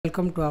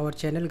Welcome to our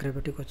channel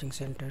Gravity Coaching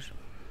Center.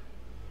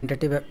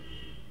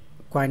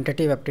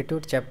 Quantitative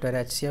Aptitude chapter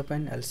HCF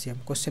and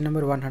LCM. Question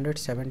number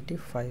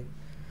 175.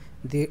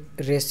 The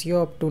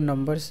ratio of two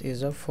numbers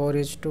is of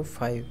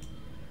 4:5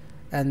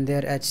 and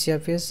their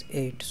HCF is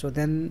 8. So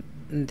then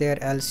their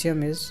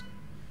LCM is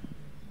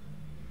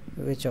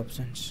which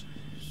options?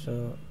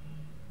 So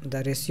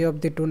the ratio of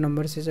the two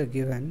numbers is a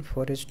given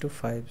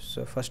 4:5.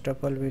 So first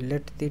of all we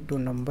let the two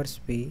numbers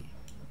be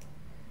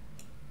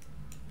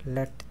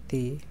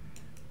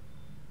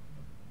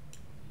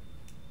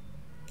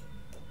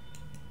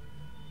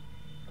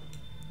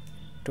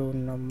two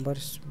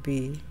numbers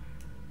be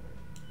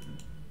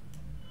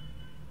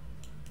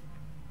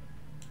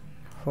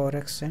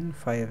 4x and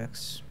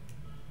 5x,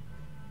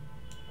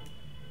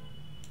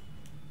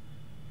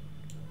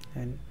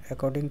 and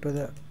according to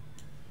the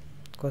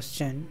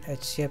question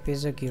HCF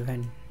is a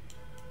given,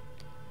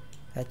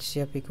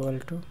 HCF equal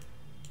to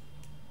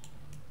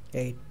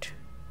 8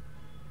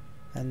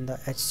 and the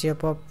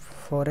HCF of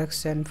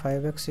 4x and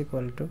 5x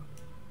equal to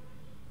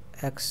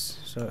x,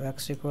 so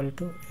x equal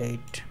to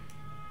 8.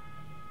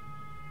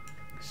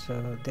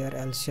 So their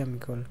LCM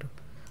equal to,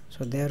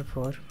 so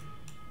therefore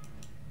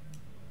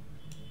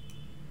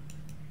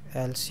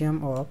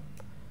LCM of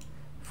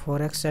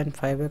 4x and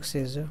 5x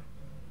is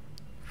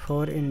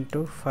 4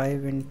 into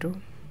 5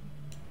 into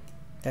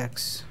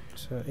x,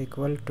 so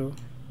equal to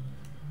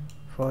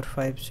 4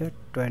 5s are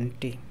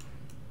 20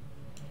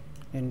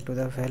 into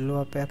the value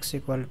of x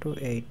equal to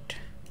 8,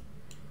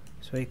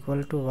 so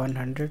equal to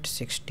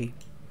 160.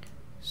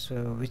 So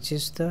which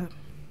is the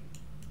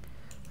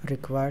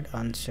required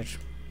answer?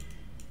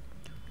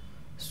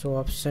 So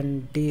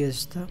option D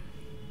is the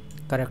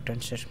correct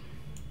answer.